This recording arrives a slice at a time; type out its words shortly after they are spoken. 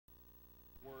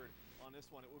on this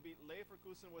one. It would be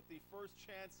Leverkusen with the first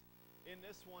chance in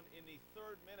this one in the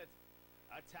 3rd minute,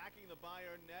 attacking the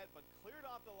Bayern net, but cleared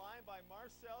off the line by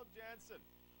Marcel Janssen.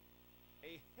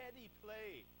 A heady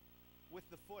play with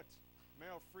the foot.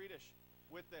 Merrill Friedrich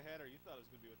with the header. You thought it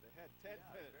was going to be with the head. 10th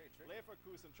minute.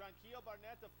 Leverkusen. Tranquillo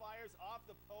Barnetta fires off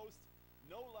the post.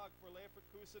 No luck for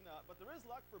Leverkusen, but there is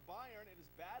luck for Bayern. It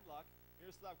is bad luck.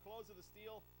 Miroslav Klose of the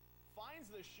steal finds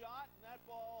the shot, and that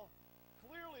ball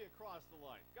clearly across the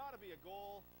line. Got to be a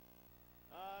goal,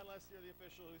 unless you're the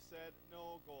official who said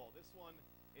no goal. This one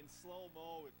in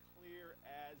slow-mo, clear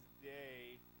as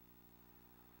day,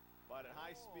 but at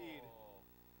high speed,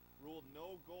 ruled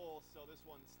no goal, so this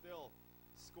one still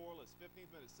scoreless. 15th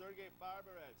minute, Sergei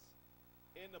Barbares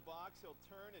in the box. He'll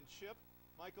turn and chip.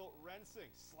 Michael Rensing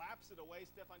slaps it away.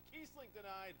 Stefan Kiesling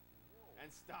denied and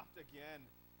stopped again.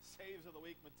 Saves of the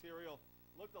week material.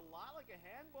 Looked a lot like a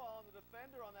handball on the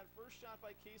defender on that first shot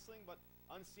by Kiesling, but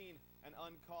unseen and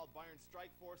uncalled. Bayern strike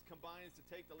force combines to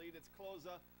take the lead. It's Klose,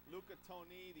 Luca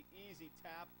Toni, the easy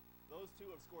tap. Those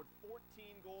two have scored 14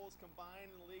 goals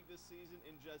combined in the league this season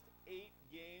in just 8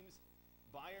 games.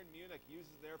 Bayern Munich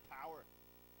uses their power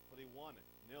for the 1-0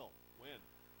 win.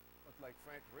 Looked like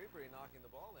Frank Ribery knocking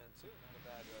the ball in, too. Not a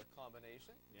bad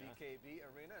combination. Yeah. DKB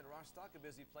Arena in Rostock, a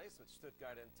busy place with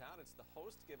Stuttgart in town. It's the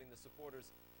host giving the supporters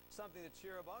something to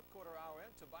cheer about. Quarter hour in,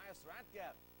 Tobias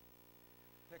Ratgeb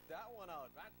picked that one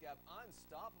out. Ratgeb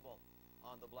unstoppable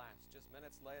on the blast. Just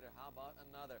minutes later, how about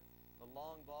another? The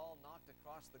long ball knocked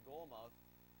across the goal mouth.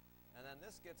 And then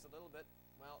this gets a little bit,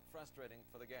 well, frustrating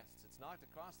for the guests. It's knocked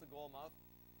across the goal mouth,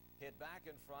 hit back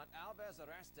in front. Alves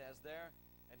Orestes there,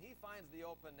 and he finds the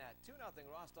open net. 2-0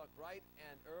 Rostock bright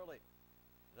and early.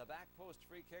 The back post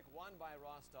free kick won by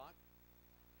Rostock.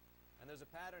 And there's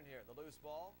a pattern here. The loose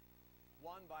ball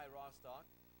won by Rostock.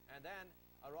 And then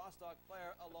a Rostock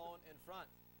player alone in front.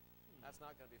 That's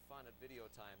not going to be fun at video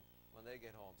time when they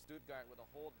get home. Stuttgart with a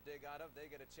hole to dig out of.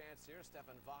 They get a chance here.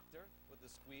 Stefan Wachter with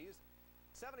the squeeze.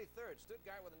 73rd,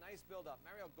 Stuttgart with a nice build-up.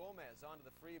 Mario Gomez onto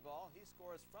the free ball. He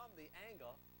scores from the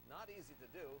angle. Not easy to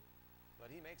do, but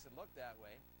he makes it look that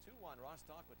way. 2-1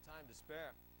 Rostock with time to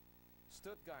spare.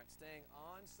 Stuttgart staying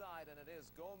onside, and it is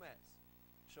Gomez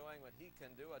showing what he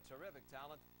can do. A terrific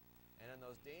talent, and in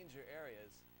those danger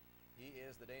areas, he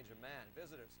is the danger man.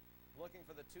 Visitors looking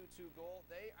for the 2-2 goal.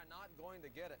 They are not going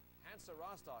to get it. Hansa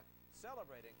Rostock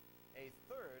celebrating a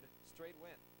 3rd straight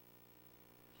win.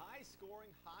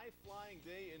 High-scoring, high-flying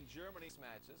day in Germany.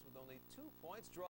 Matches with only 2 points drawn.